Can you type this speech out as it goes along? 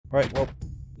Right, well,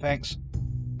 thanks.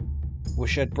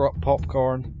 Wish I'd brought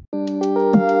popcorn.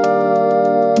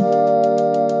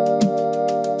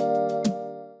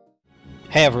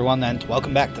 Hey everyone, and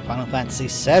welcome back to Final Fantasy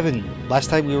VII. Last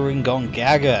time we were in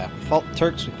Gongaga. We fought the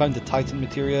Turks, we found the Titan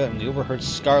materia, and we overheard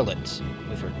Scarlet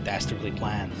with her dastardly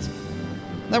plans.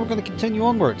 Now we're going to continue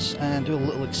onwards and do a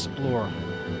little explore.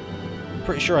 I'm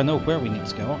pretty sure I know where we need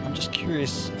to go. I'm just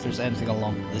curious if there's anything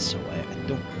along this way. I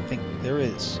don't think there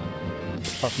is.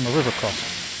 Apart from a river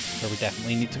crossing, where we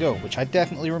definitely need to go, which I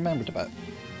definitely remembered about.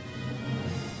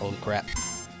 Holy crap.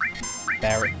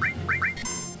 Barret.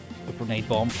 A grenade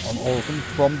bomb on all of them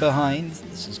from behind.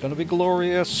 This is going to be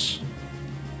glorious.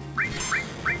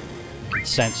 I can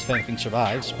sense if anything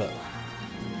survives, but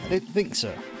I don't think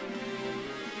so.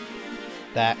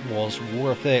 That was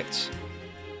worth it.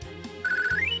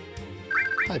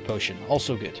 High potion,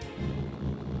 also good.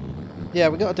 Yeah,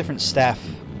 we got a different staff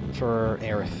for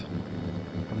Aerith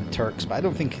from the Turks, but I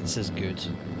don't think it's as good.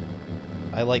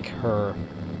 I like her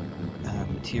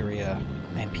materia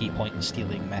MP point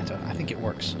stealing meta. I think it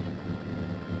works.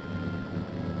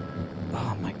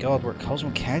 Oh my god, we're at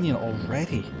Cosmo Canyon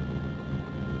already.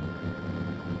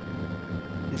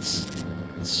 It's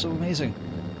so amazing.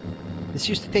 This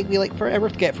used to take me like forever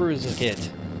to get through as a kid.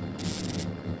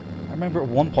 I remember at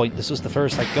one point this was the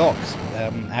first I got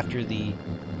after the...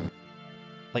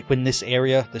 Like when this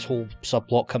area, this whole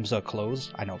subplot comes to a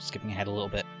close. I know, skipping ahead a little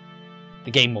bit.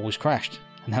 The game always crashed.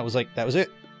 And that was it.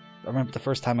 I remember the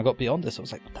first time I got beyond this, I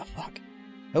was like, what the fuck?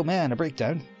 Oh man, a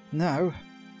breakdown? No.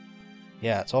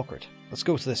 Yeah, it's awkward. Let's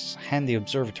go to this handy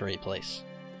observatory place.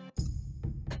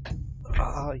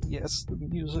 Ah, yes, the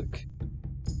music.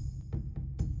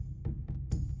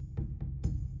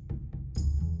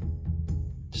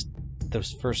 Just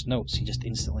those first notes, you just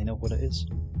instantly know what it is.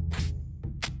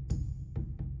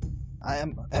 I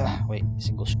am... wait,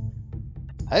 single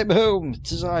I'm home!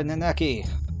 'Tis I, Nanaki!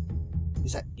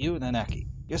 Is that you, Nanaki?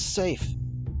 You're safe!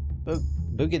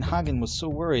 Bugenhagen was so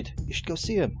worried. You should go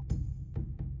see him.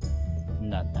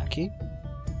 Nanaki?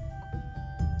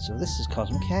 So this is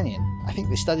Cosmo Canyon. I think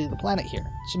they studied the planet here,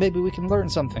 so maybe we can learn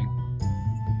something.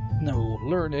 No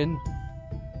learning.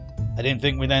 I didn't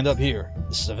think we'd end up here.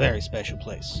 This is a very special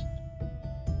place.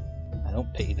 I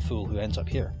don't pity the fool who ends up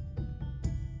here.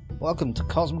 Welcome to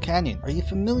Cosmo Canyon. Are you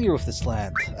familiar with this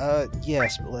land?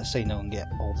 Yes, but let's say no and get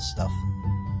all the stuff.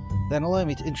 Then allow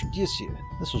me to introduce you.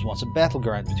 This was once a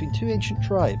battleground between two ancient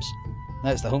tribes. Now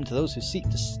it's the home to those who seek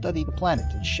to study the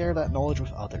planet and share that knowledge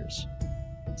with others.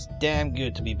 It's damn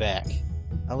good to be back.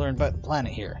 I learned about the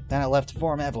planet here, then I left to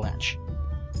form Avalanche.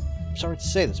 I'm sorry to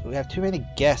say this, but we have too many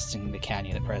guests in the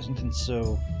canyon at present, and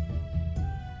so...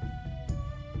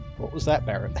 What was that,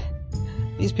 Barret?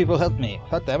 These people helped me.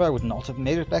 Without them I would not have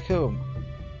made it back home.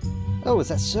 Oh, is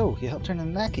that so? You helped her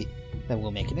Nanaki? Then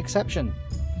we'll make an exception.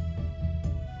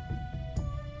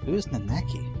 Who is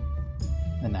Nanaki?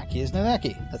 Nanaki is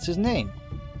Nanaki. That's his name.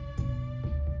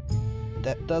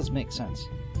 That does make sense.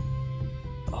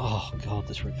 Oh god,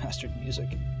 this remastered music.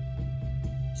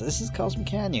 So this is Cosmo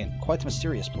Canyon. Quite a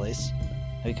mysterious place.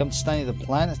 Have you come to study the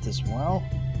planet as well?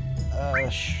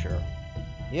 Sure.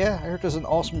 Yeah, I heard there's an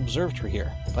awesome observatory here.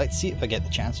 I'd like to see it if I get the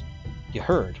chance. You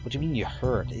heard? What do you mean you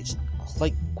heard? It's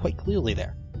like quite clearly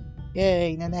there.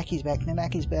 Yay, Nanaki's back,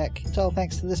 Nanaki's back. It's all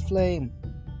thanks to this flame.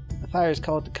 The fire is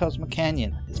called the Cosmo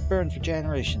Canyon. It's burned for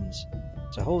generations.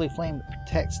 It's a holy flame that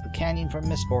protects the canyon from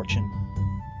misfortune.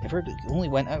 I've heard it only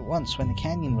went out once when the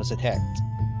canyon was attacked.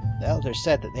 The elders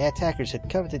said that the attackers had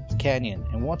coveted the canyon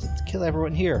and wanted to kill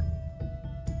everyone here.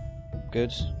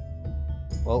 Good.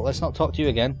 Well, let's not talk to you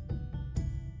again.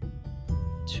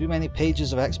 Too many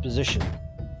pages of exposition.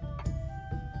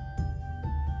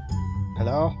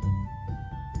 Hello?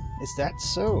 Is that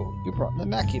so? You brought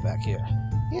Nanaki back here.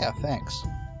 Yeah, thanks.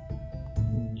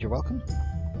 You're welcome.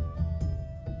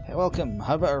 Hey, welcome.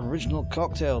 How about our original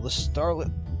cocktail, the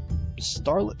Starlit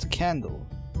Candle?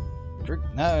 Drink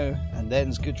now and then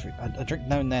is good for you. A drink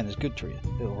now and then is good for you.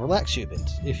 It'll relax you a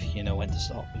bit if you know when to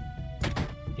stop.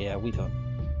 Yeah, we don't.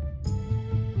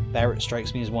 Barret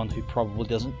strikes me as one who probably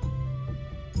doesn't.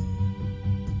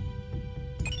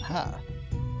 Ha!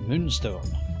 Moonstone.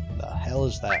 The hell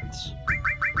is that?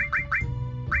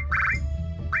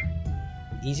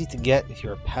 Easy to get if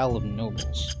you're a pal of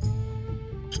nobles.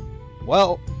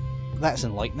 Well, that's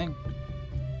enlightening.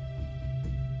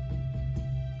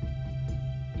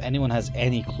 If anyone has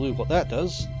any clue what that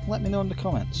does, let me know in the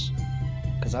comments.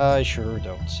 Because I sure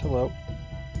don't. Hello.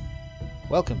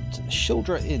 Welcome to the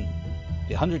Shildra Inn.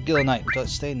 The 100 gil a night without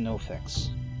staying, no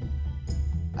effects.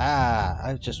 Ah,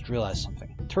 I've just realised something.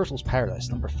 Turtle's Paradise,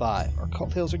 number 5. Our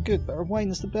cocktails are good, but our wine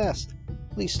is the best.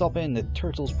 Please stop in the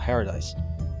Turtle's Paradise.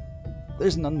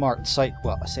 There's an unmarked site.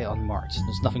 Well, I say unmarked.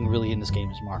 There's nothing really in this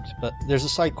game is marked, but there's a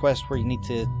side quest where you need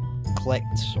to collect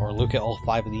or look at all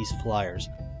 5 of these flyers.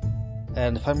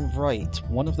 And if I'm right,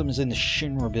 one of them is in the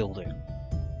Shinra building.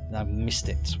 And I've missed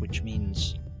it, which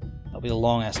means it'll be a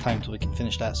long ass time till we can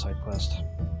finish that side quest.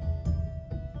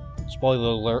 Spoiler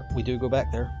alert, we do go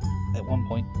back there at one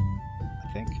point,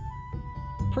 I think.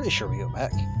 Pretty sure we go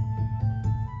back.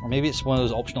 Or maybe it's one of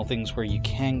those optional things where you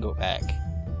can go back.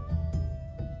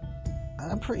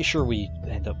 I'm pretty sure we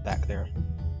end up back there.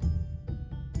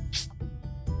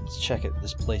 Let's check it,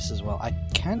 this place as well. I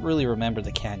can't really remember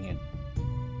the canyon.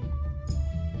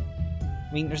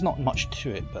 I mean, there's not much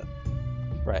to it, but...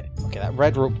 Right, okay, that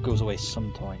red rope goes away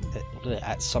sometime,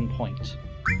 at some point.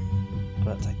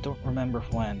 But I don't remember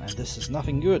when, and this is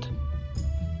nothing good.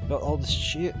 Got all this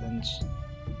shit, and...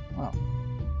 Wow.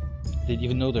 I didn't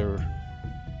even know there were...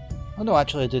 Oh no,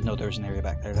 actually I did know there was an area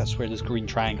back there. That's where this green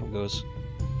triangle goes.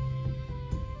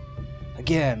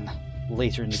 Again,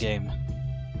 later in the game.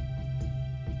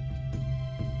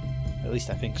 At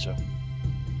least I think so.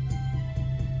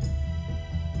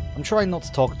 I'm trying not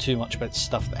to talk too much about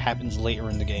stuff that happens later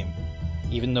in the game,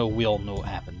 even though we all know it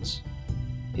happens.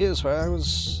 Here's where I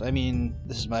was. I mean,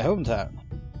 this is my hometown.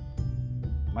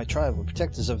 My tribe were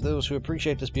protectors of those who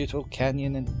appreciate this beautiful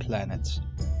canyon and planet.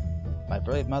 My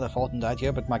brave mother fought and died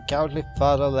here, but my cowardly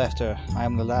father left her. I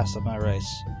am the last of my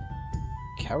race.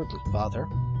 Cowardly father?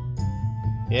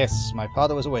 Yes, my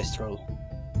father was a wastrel.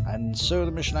 And so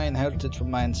the mission I inherited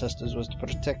from my ancestors was to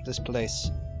protect this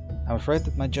place. I'm afraid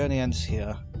that my journey ends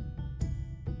here.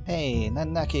 Hey,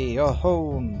 Nanaki, you're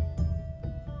home!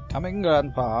 Coming,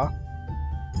 Grandpa!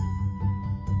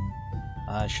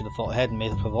 I should have thought ahead and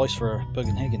made up a voice for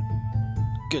Bugenhagen.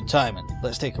 Good timing.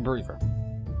 Let's take a breather.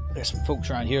 There's some folks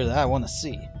around here that I want to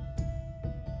see.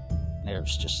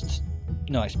 There's just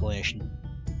no explanation.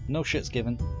 No shit's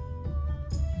given.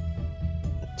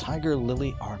 The Tiger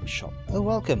Lily Arms Shop. Oh,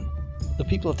 welcome. The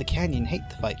people of the canyon hate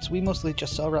the fights. We mostly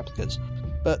just sell replicas.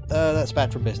 But that's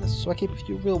bad for business, so I keep a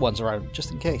few real ones around,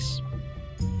 just in case.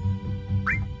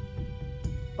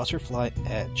 Butterfly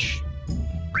Edge.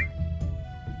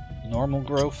 Normal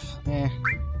growth? Eh.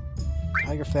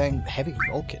 Tiger Fang, Heavy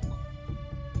Vulcan.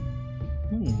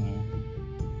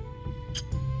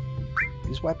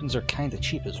 These weapons are kinda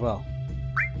cheap as well.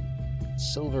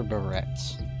 Silver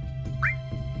Barrette.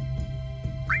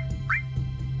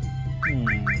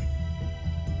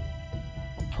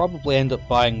 I'll probably end up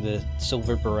buying the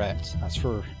Silver Barrette. That's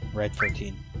for Red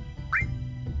 13.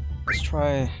 Let's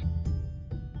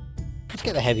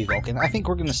get a Heavy Vulcan. I think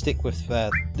we're gonna stick with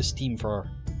this team for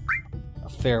a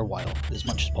fair while, as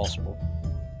much as possible.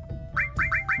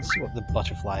 Let's see what the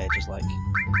Butterfly Edge is like.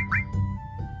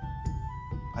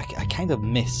 I kind of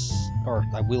miss, or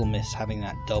I will miss, having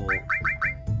that double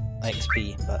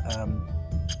XP, but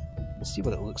let's see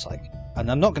what it looks like.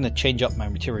 And I'm not going to change up my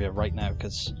materia right now,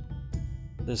 because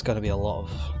there's going to be a lot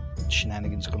of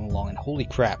shenanigans going along, and holy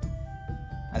crap,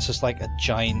 that's just like a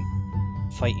giant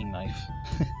fighting knife.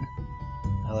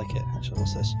 I like it. Actually,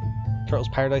 what's this? Turtles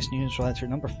Paradise News Letter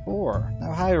number 4.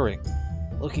 Now hiring.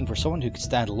 Looking for someone who can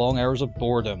stand long hours of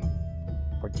boredom.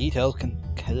 For details,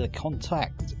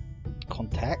 contact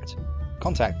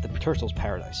the Turtles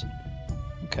Paradise.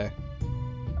 Okay.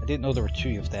 I didn't know there were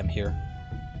 2 of them here.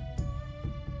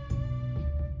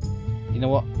 You know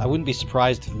what? I wouldn't be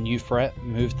surprised if New Fret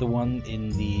moved the one in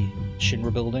the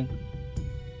Shinra building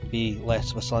to be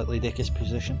less of a slightly dickish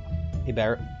position. Hey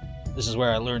Barrett, this is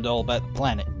where I learned all about the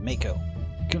planet in Mako.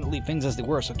 Couldn't leave things as they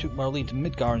were, so I took Marlene to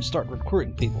Midgar and started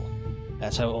recruiting people.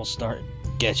 That's how it all started.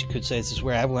 Guess you could say this is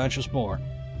where Avalanche was born.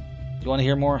 Do you want to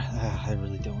hear more? I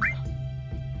really don't.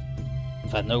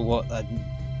 If I'd known what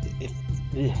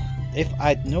if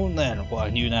I'd known then what I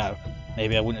knew now,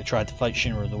 maybe I wouldn't have tried to fight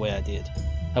Shinra the way I did.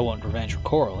 I wanted revenge for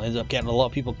Coral. I ended up getting a lot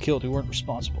of people killed who weren't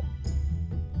responsible.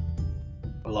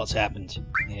 A lot's happened.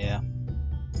 Yeah.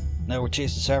 Now we're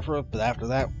chasing Sephiroth, but after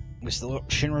that, we still got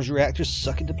Shinra's reactors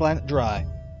sucking the planet dry.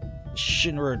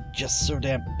 Shinra are just so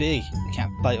damn big, we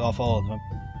can't fight off all of them.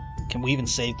 Can we even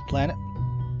save the planet?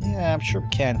 Yeah, I'm sure we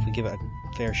can if we give it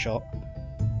a fair shot.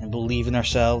 And believe in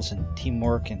ourselves, and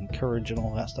teamwork, and courage, and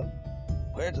all that stuff.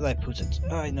 Where did I put it?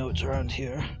 I know it's around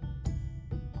here.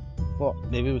 What?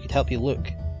 Maybe we could help you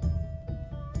look.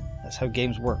 That's how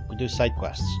games work. We do side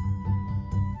quests.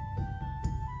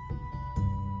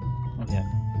 Oh yeah.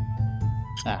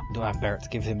 Ah, don't have Barrett to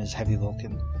give him his Heavy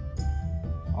Vulcan.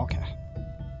 Okay.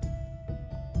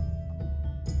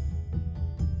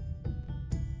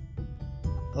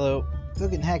 Hello.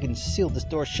 Bugenhagen sealed this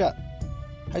door shut.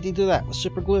 How do you do that? With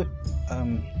super glue?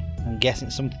 I'm guessing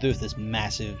it's something to do with this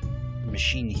massive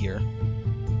machine here.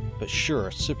 but sure,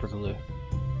 super glue.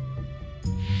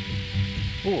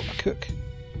 Oh, a cook.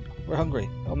 We're hungry.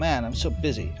 Oh man, I'm so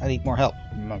busy. I need more help.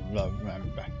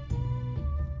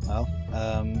 Well,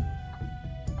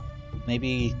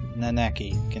 maybe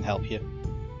Nanaki can help you.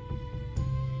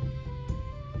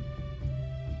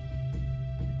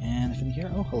 Anything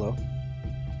here? Oh, hello.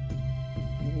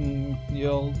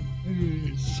 Y'all,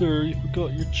 sir, you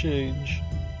forgot your change.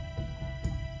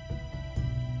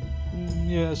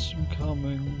 Yes, I'm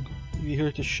coming. Are you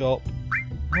here to shop?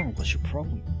 Oh, what's your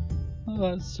problem?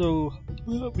 So,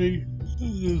 let me...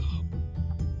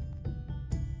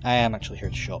 I am actually here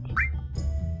to shop.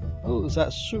 Oh, is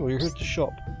that so? You're here to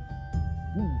shop?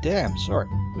 Damn, sorry.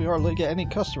 We hardly get any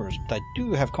customers, but I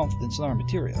do have confidence in our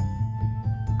material.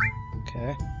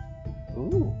 Okay.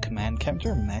 Ooh, command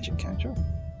counter, magic counter.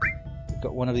 We've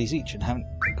got one of these each and haven't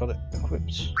got it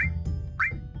equipped.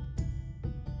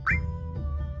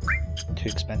 Too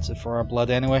expensive for our blood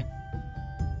anyway.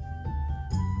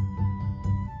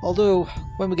 Although,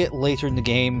 when we get later in the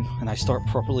game and I start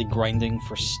properly grinding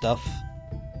for stuff,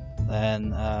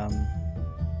 then,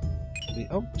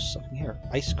 oh, something here.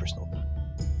 Ice crystal.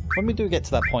 When we do get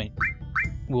to that point,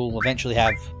 we'll eventually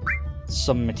have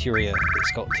some materia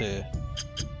that's got to,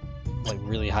 like,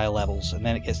 really high levels, and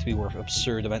then it gets to be worth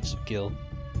absurd amounts of gil.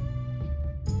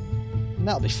 And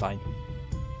that'll be fine.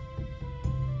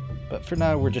 But for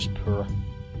now, we're just poor.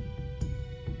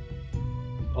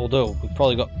 Although, we've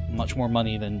probably got much more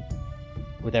money than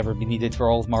would ever be needed for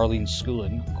all of Marlene's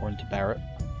schooling, according to Barrett.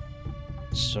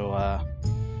 So,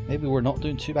 maybe we're not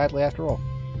doing too badly after all.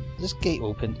 Is this gate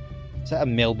open? Is that a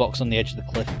mailbox on the edge of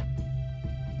the cliff?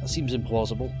 That seems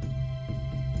implausible.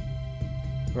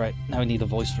 Right, now I need a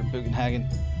voice for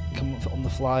Bugenhagen. Come on the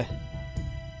fly.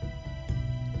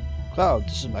 Cloud,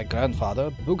 this is my grandfather,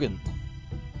 Bugen.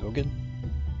 Bugen?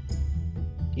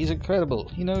 He's incredible.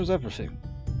 He knows everything.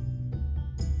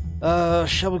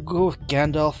 Shall we go with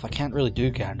Gandalf? I can't really do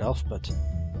Gandalf, but...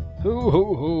 Hoo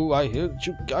hoo hoo, I heard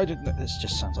you guided... This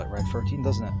just sounds like Red 13,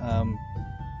 doesn't it?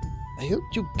 I hope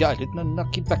you guided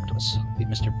Nanaki back to us. Be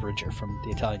Mr. Bridger from the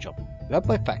Italian job. You have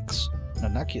my thanks.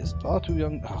 Nanaki is far too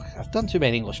young... Oh, I've done too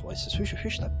many English voices. Who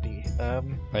should that be?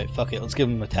 Right, fuck it, let's give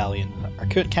him Italian. I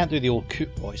can't do the old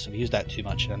coot voice, I've used that too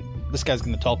much, and this guy's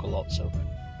gonna talk a lot, so...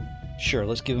 Sure,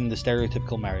 let's give him the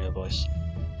stereotypical Mario voice.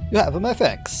 You have my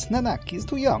thanks. Nanaki is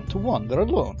too young to wander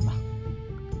alone.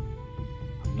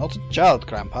 I'm not a child,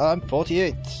 Grandpa. I'm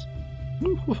 48.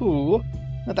 Ooh,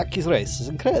 Nanaki's race has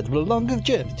incredible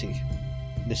longevity.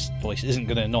 This voice isn't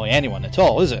going to annoy anyone at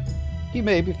all, is it? He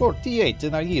may be 48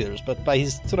 in our years, but by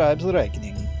his tribe's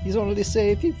reckoning, he's only,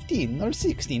 say, 15 or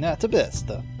 16 at the best.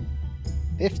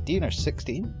 15 or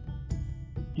 16?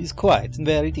 He's quiet and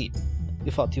very deep.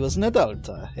 You thought he was an adult,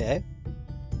 eh?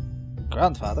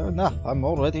 Grandfather, enough. I'm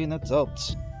already an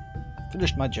adult. I've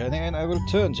finished my journey and I will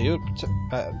return to you.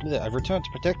 I've returned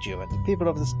to protect you and the people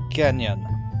of this canyon.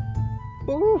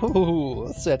 Ooh,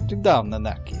 setting down,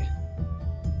 Nanaki.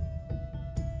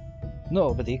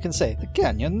 Nobody can save the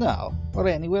canyon now, or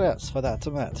anywhere else for that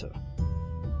matter.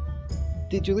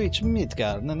 Did you reach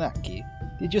Midgar, Nanaki?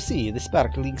 Did you see the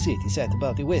sparkling city set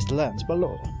above the wastelands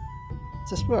below?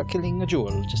 It's a sparkling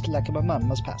jewel, just like my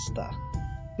mama's pasta.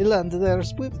 The land there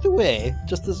swept away,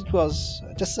 just as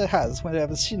it has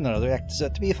whenever Shinra reactors are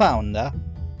to be found. Oh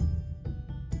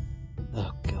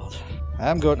god,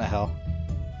 I'm going to hell.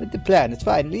 When the planet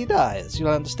finally dies, you'll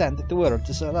understand that the world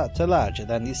is a lot larger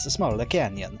than this smaller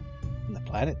canyon. And the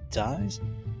planet dies?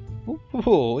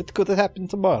 Oh, it could have happened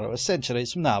tomorrow, or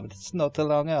centuries from now, but it's not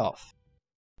long off.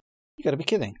 You gotta be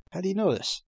kidding. How do you know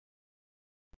this?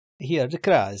 I hear the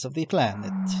cries of the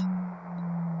planet.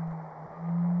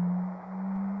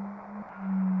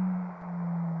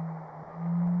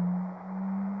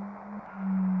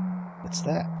 What's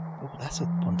that? Oh, that's a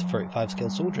 1 to 35 scale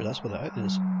soldier, that's what that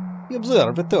is. The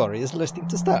observatory is listening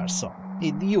to star song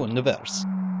in the universe.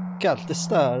 Countless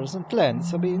stars and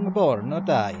planets are being born or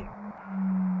dying.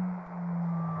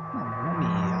 Mamma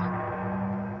mia.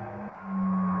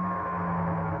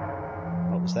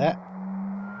 What was that?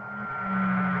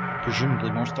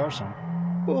 Presumably more star song.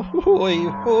 Oh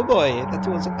boy, that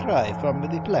was a cry from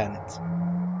the planet.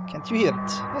 Can't you hear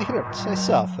it? I hear it, I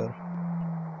suffer.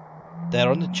 They're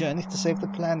on a journey to save the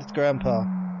planet, Grandpa.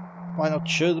 Why not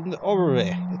show them the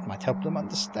orrery? It might help them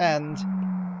understand.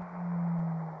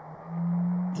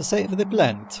 To save the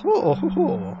planet.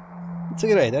 It's a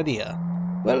great idea.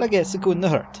 Well, I guess it couldn't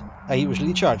hurt. I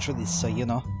usually charge for this, so you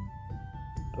know.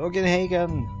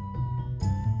 Bugenhagen.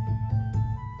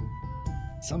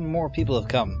 Some more people have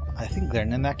come. I think they're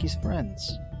Nanaki's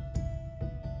friends.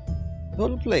 The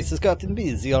whole place has gotten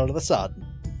busy all of a sudden.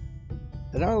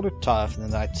 They're all a bit tired for the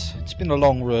night. It's been a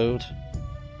long road.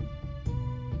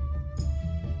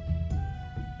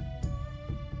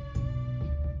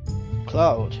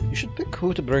 Cloud, you should pick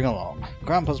who to bring along.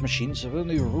 Grandpa's machines have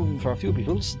only room for a few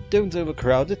people. Don't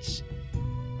overcrowd it.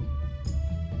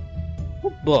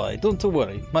 Oh boy, don't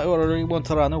worry. My orrery won't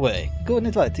run away. Go and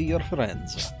invite your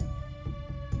friends.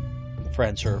 The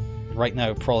friends are right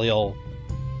now probably all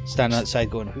standing outside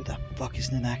going, who the fuck is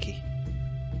Nanaki?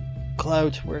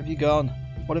 Cloud, where have you gone?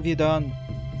 What have you done?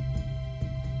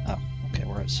 Oh, okay,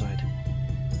 we're outside.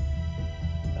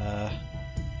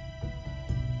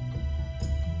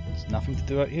 There's nothing to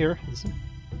do out here, is there?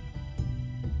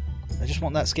 I just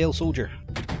want that scale soldier.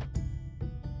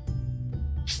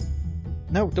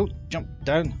 No, don't jump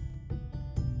down.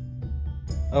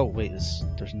 Oh, wait,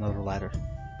 there's another ladder.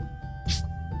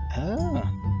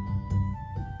 Ah.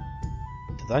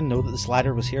 Did I know that this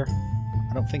ladder was here?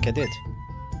 I don't think I did.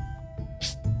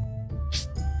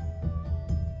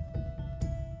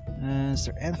 Is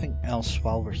there anything else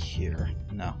while we're here?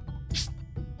 No.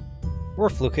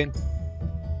 Worth looking.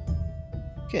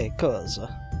 Okay, cuz.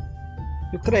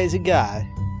 You crazy guy.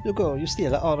 You go, you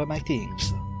steal all of my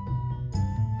things.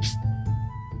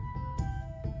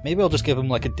 Maybe I'll just give him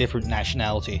like a different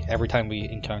nationality every time we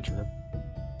encounter him.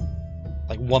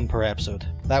 Like one per episode.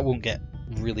 That won't get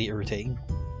really irritating.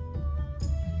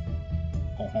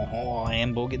 Oh, I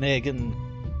am Bogenhagen.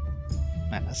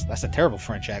 Man, that's a terrible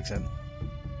French accent.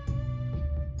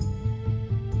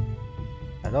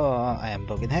 Hello, I am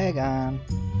Bogenhagen.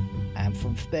 I'm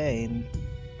from Spain.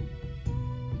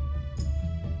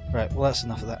 Right, well that's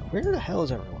enough of that. Where the hell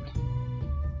is everyone?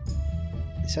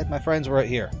 They said my friends were out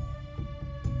here.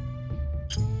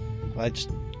 I just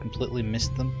completely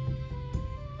missed them.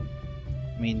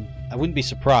 I mean, I wouldn't be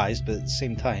surprised, but at the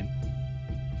same time,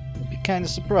 I'd be kind of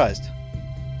surprised.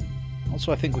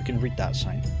 Also, I think we can read that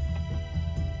sign.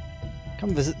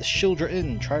 Come visit the Shinra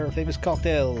Inn, try our famous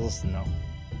cocktails. No.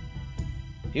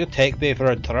 You take me for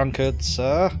a drunkard,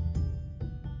 sir?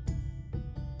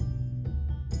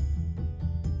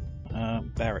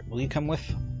 Barrett, will you come with?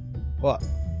 What?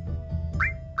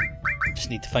 Just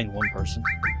need to find one person.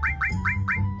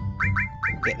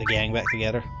 Get the gang back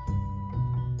together.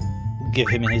 We'll give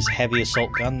him his heavy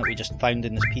assault gun that we just found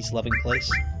in this peace-loving place.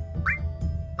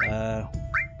 It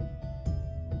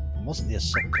wasn't the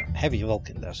assault gun. Heavy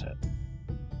Vulcan, that's it.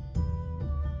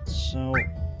 So...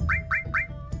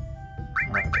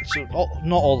 okay, so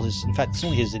not all his... In fact, it's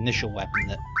only his initial weapon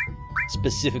that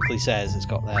specifically says it's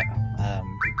got that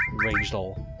ranged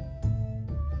all.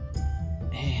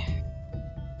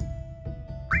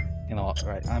 You know what,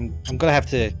 right, I'm gonna have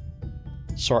to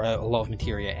sort out a lot of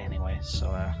materia anyway, so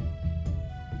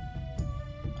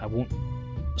I won't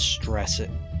stress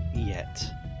it yet.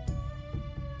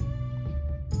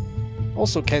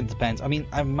 Also, kind of depends. I mean,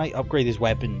 I might upgrade his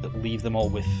weapon, but leave them all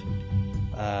with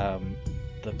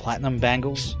the platinum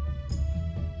bangles,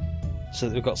 so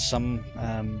that we've got some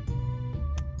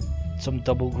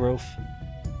double growth.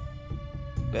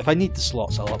 But if I need the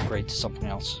slots, I'll upgrade to something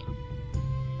else.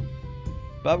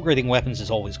 But upgrading weapons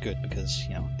is always good because,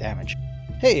 you know, damage.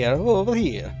 Hey, over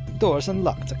here. Doors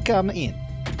unlocked. Come in.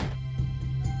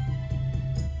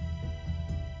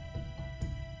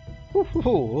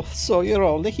 Ooh, so you're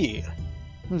all here.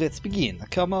 Let's begin.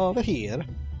 Come over here.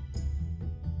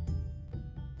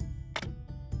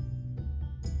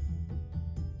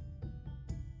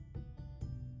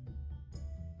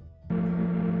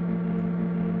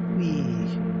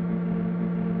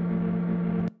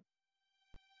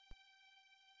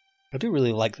 I do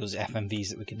really like those FMVs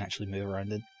that we can actually move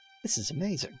around in. This is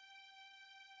amazing.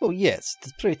 Oh yes,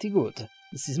 it's pretty good.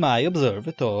 This is my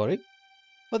observatory.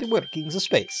 For the workings of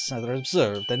space are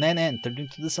observed and then entered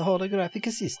into this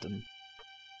holographic system.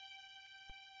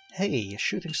 Hey, a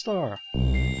shooting star.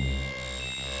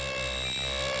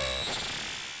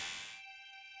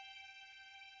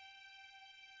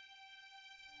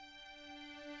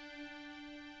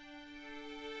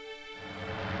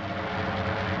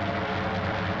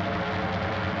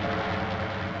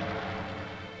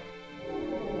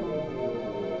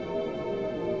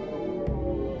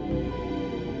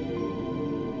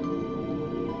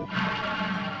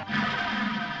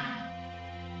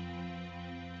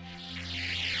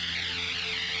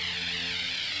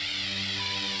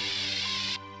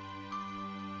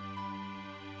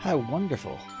 How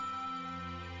wonderful.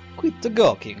 Quit the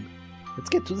gawking. Let's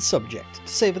get to the subject. To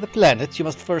save the planet, you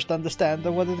must first understand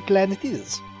what the planet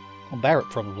is. Well, Barrett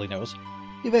probably knows.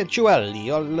 Eventually,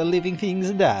 all the living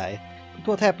things die. But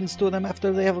what happens to them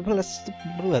after they have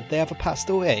passed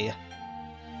away?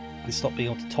 They stop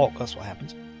being able to talk, that's what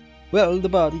happens. Well, the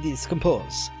body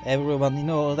decomposes. Everyone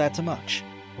knows that much.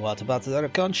 What about their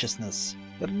consciousness,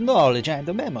 their knowledge and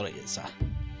their memories?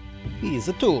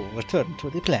 These too return to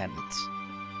the planet.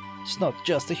 It's not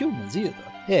just the humans either.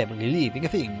 Every living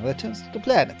thing returns to the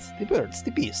planet, the birds,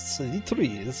 the beasts, the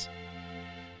trees.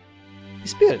 The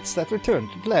spirits that return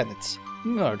to planets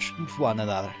merge with one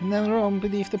another and then roam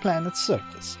beneath the planet's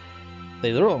surface.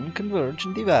 They roam, converge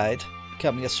and divide,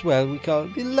 becoming a swell we call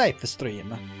the life stream.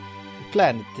 The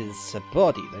planet is a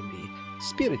body, then the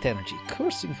spirit energy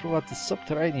coursing throughout the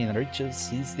subterranean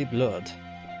reaches is the blood.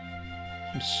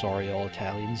 I'm sorry, all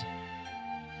Italians.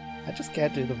 I just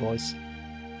can't do the voice.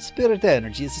 Spirit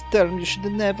energy is a term you should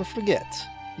never forget.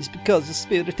 It's because of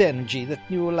spirit energy that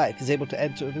new life is able to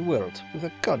enter the world with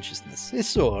a consciousness, a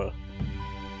soul.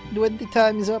 And when the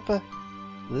time is up,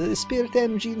 the spirit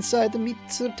energy inside the meat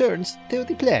returns to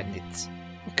the planet.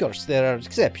 Of course, there are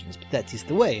exceptions, but that is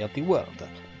the way of the world.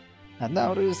 And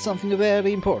now there is something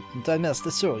very important I must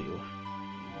show you.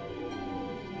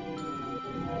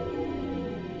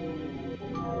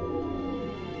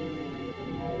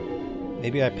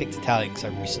 Maybe I picked Italian because I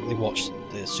recently watched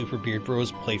the Super Beard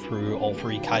Bros play through all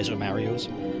 3 Kaizo Marios.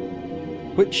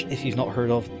 Which, if you've not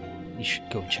heard of, you should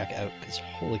go check it out, because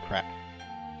holy crap.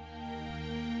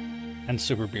 And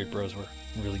Super Beard Bros were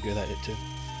really good at it too.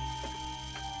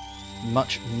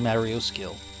 Much Mario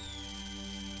skill.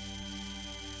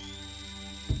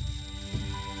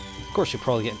 Of course you'll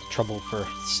probably get into trouble for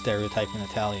stereotyping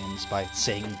Italians by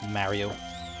saying Mario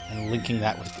and linking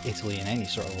that with Italy in any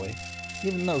sort of way.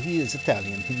 Even though he is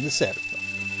Italian himself.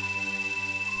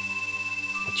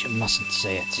 But you mustn't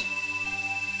say it.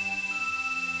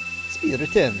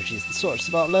 Spirit energy is the source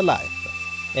of all our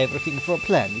life. Everything from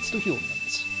planets to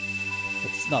humans.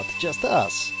 But it's not just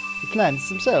us. The planets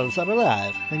themselves are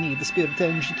alive. They need the spirit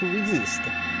energy to exist.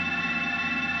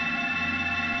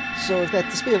 So if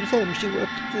that the spirit energy were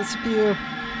to disappear...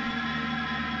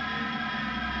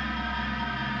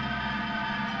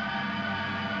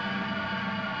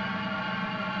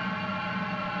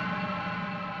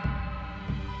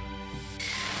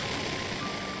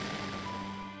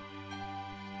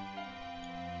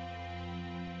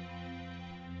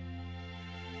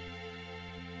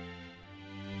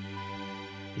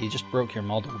 You just broke your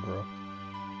model, bro.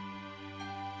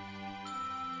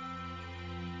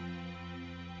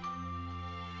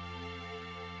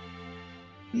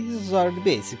 These are the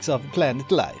basics of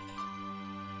planet life.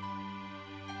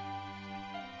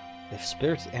 If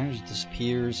spirit energy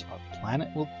disappears, our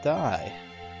planet will die.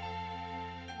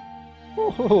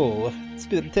 Oh,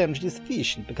 spirit energy is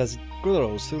efficient because it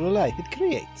grows through the life it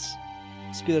creates.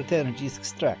 Spirit energy is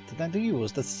extracted and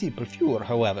used as simple fuel,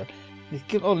 however. It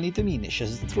can only diminish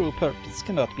as its true purpose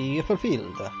cannot be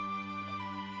fulfilled.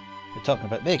 You're talking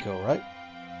about Mako, right?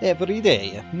 Every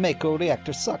day, Mako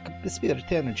reactors suck up the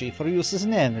spirit energy for use as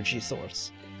an energy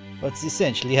source. What's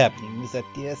essentially happening is that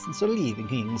the essence of living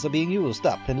things are being used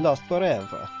up and lost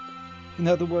forever. In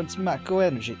other words, Mako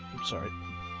energy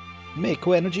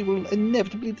will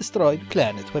inevitably destroy the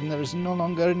planet when there is no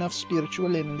longer enough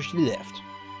spiritual energy left.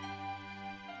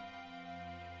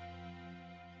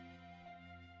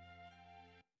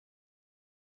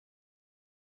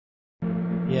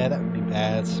 Yeah, that would be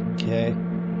bad. Okay.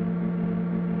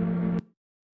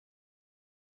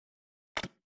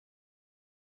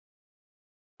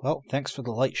 Well, thanks for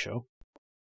the light show.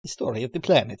 The story of the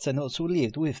planets and those who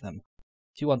lived with them.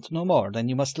 If you want to know more, then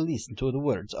you must listen to the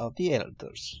words of the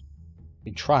elders. I've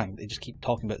been trying, they just keep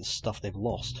talking about the stuff they've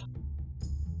lost.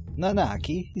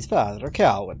 Nanaki, his father, a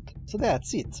coward. So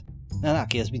that's it.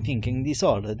 Nanaki has been thinking this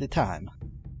all the time.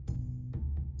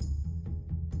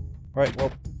 Right,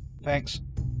 well, thanks.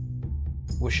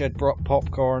 Wish I'd brought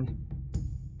popcorn.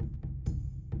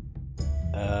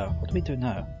 What do we do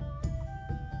now?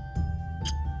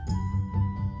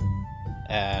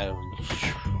 I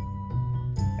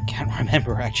can't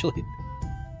remember actually.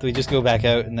 Do we just go back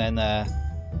out and then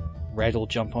Red will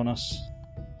jump on us?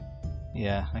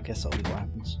 Yeah, I guess that'll be what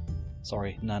happens.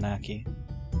 Sorry, Nanaki.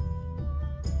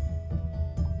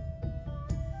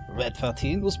 Red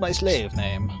 13 was my slave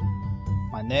name.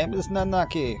 My name is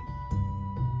Nanaki.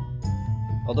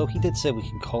 Although he did say we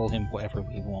can call him whatever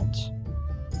we want.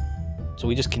 So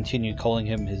we just continued calling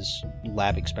him his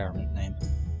lab experiment name.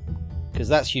 Because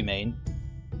that's humane.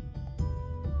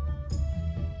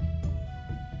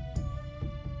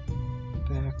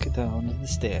 Back down the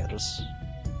stairs.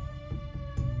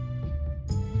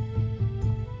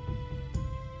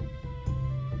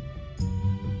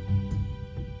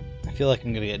 I feel like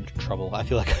I'm gonna get into trouble. I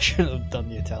feel like I shouldn't have done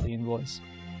the Italian voice.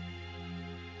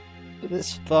 But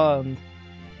it's fun.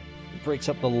 It breaks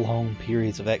up the long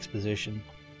periods of exposition.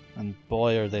 and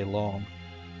boy are they long.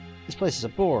 This place is a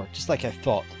bore, just like I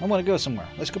thought. I want to go somewhere.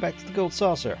 Let's go back to the Gold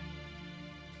Saucer.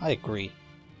 I agree.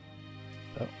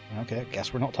 Oh, okay,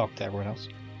 guess we're not talking to everyone else.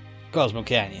 Cosmo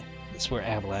Canyon. That's where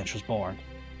Avalanche was born.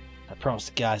 I promised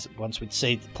the guys that once we'd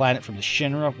saved the planet from the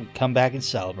Shinra, we'd come back and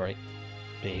celebrate.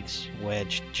 Biggs,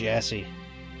 Wedge, Jesse.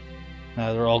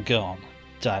 Now they're all gone.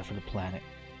 Died for the planet.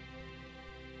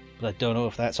 But I don't know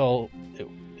if that's all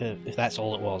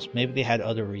it was. Maybe they had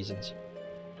other reasons.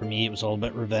 For me, it was all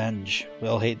about revenge. We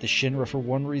all hate the Shinra for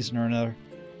one reason or another.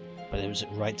 But it was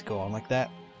right to go on like that.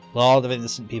 A lot of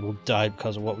innocent people died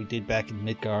because of what we did back in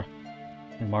Midgar.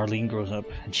 And Marlene grows up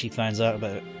and she finds out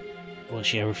about it. Will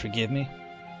she ever forgive me?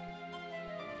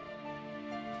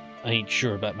 I ain't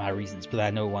sure about my reasons, but I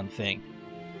know one thing.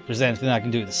 If there's anything I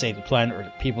can do to save the planet or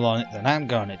the people on it, then I'm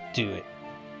gonna do it.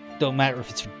 Don't matter if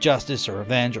it's for justice or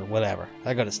revenge or whatever.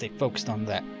 I gotta stay focused on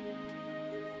that.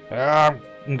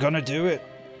 I'm gonna do it.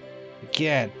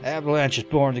 Again. Avalanche is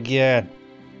born again.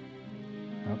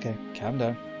 Okay, calm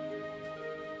down.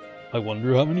 I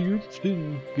wonder how many years it's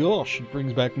been. Gosh, it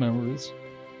brings back memories.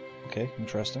 Okay,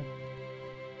 interesting.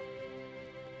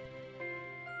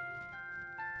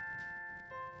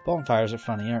 Bonfires are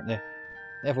funny, aren't they?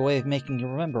 They have a way of making you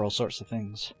remember all sorts of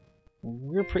things.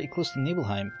 We're pretty close to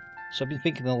Nibelheim, so I've been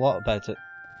thinking a lot about it.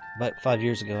 About 5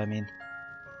 years ago, I mean.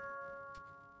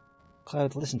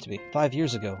 Cloud, listen to me. 5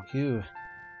 years ago, you...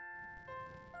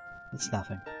 It's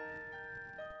nothing.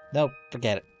 No,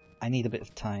 forget it. I need a bit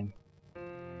of time.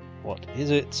 What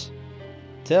is it?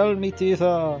 Tell me,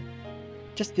 Tifa!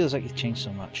 It just feels like you've changed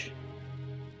so much.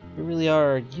 You really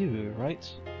are you,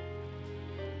 right?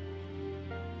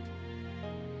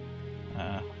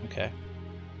 Okay.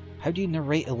 How do you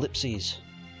narrate ellipses?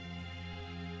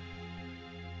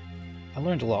 I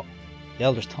learned a lot. The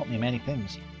elders taught me many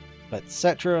things. But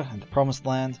Cetra and the Promised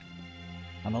Land...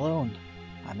 I'm alone.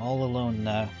 I'm all alone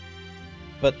now.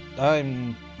 But I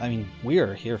mean,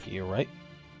 we're here for you, right?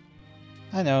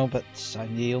 I know, but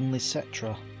I'm the only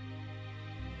Cetra.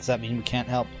 Does that mean we can't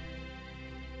help?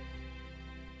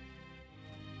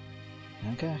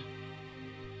 Okay.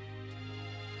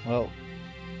 Well...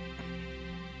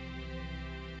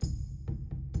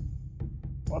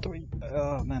 What do we...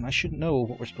 Oh man, I should know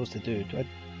what we're supposed to do. Can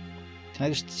I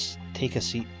just take a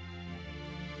seat?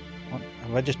 What?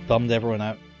 Have I just bummed everyone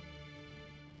out?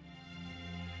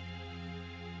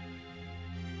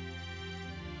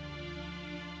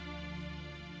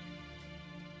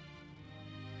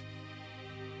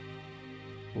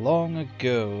 Long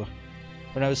ago,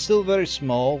 when I was still very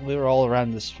small, we were all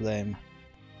around this flame.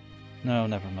 No,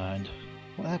 never mind.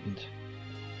 What happened?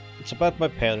 It's about my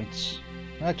parents.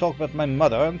 When I talk about my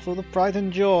mother, I'm full of pride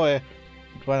and joy.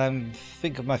 But when I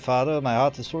think of my father, my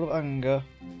heart is full of anger.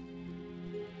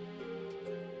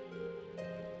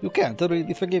 You can't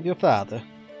really forgive your father.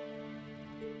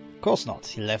 Of course not.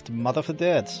 He left mother for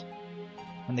dead.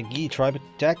 When the Gi tribe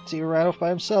attacked, he ran off by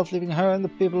himself, leaving her and the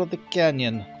people of the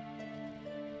canyon.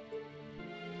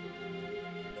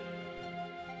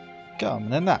 Come,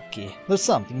 Nanaki. There's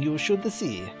something you should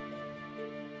see.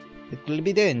 It will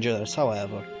be dangerous,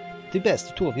 however. The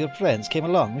best two of your friends came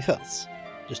along with us.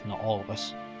 Just not all of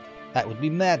us. That would be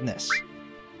madness.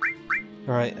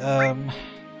 Alright, I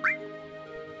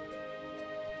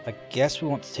guess we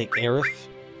want to take Aerith,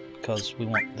 because we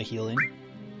want the healing.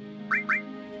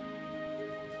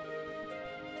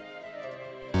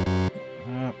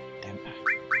 Damn.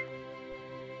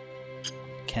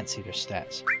 Can't see their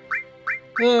stats.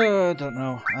 I don't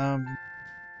know. I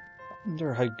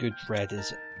wonder how good Red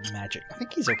is at magic. I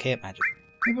think he's okay at magic.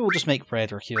 Maybe we'll just make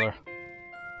Red our healer.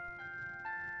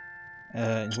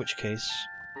 In which case...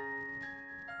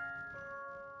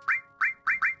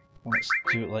 let's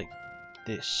do it like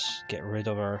this. Get rid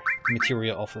of our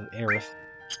materia off of Aerith.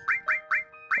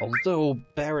 Although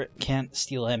Barrett can't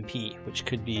steal MP, which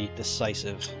could be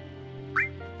decisive.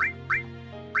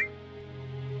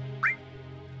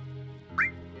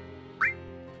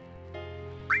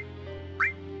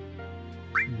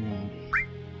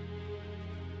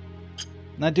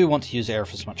 And I do want to use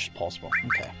Aerith as much as possible.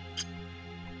 Okay.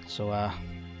 So,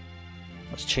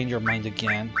 let's change our mind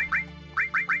again.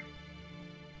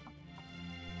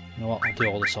 You know what, I'll do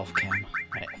all this off cam.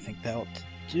 Right, I think that ought to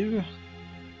do.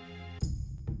 In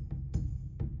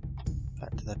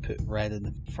fact, did I put Red in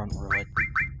the front row? I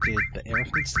did, but Aerith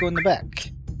needs to go in the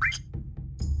back.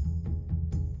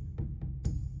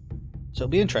 So it'll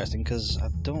be interesting, because I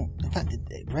don't... In fact,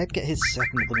 did Red get his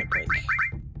second limit break?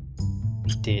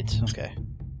 He did, okay.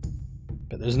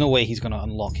 But there's no way he's going to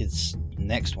unlock his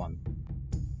next one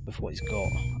with what he's got.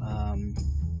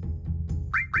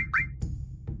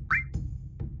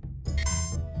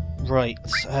 Right,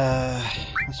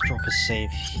 let's drop a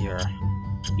save here.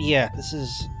 Yeah, this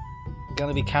is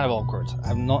gonna be kind of awkward.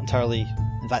 I'm not entirely...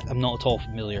 In fact, I'm not at all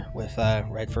familiar with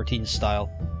Red 13's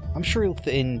style. I'm sure he'll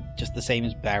fit in just the same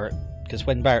as Barrett, because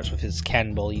when Barrett's with his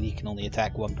cannonball, he can only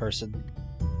attack one person.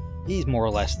 He's more or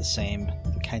less the same,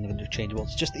 kind of interchangeable.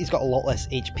 It's just that he's got a lot less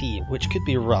HP, which could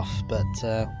be rough, but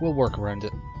we'll work around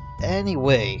it.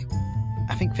 Anyway,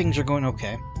 I think things are going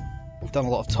okay. We've done a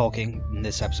lot of talking in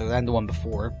this episode and the one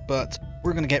before, but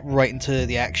we're going to get right into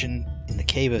the action in the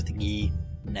Cave of the Yi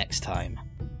next time.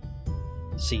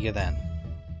 See you then.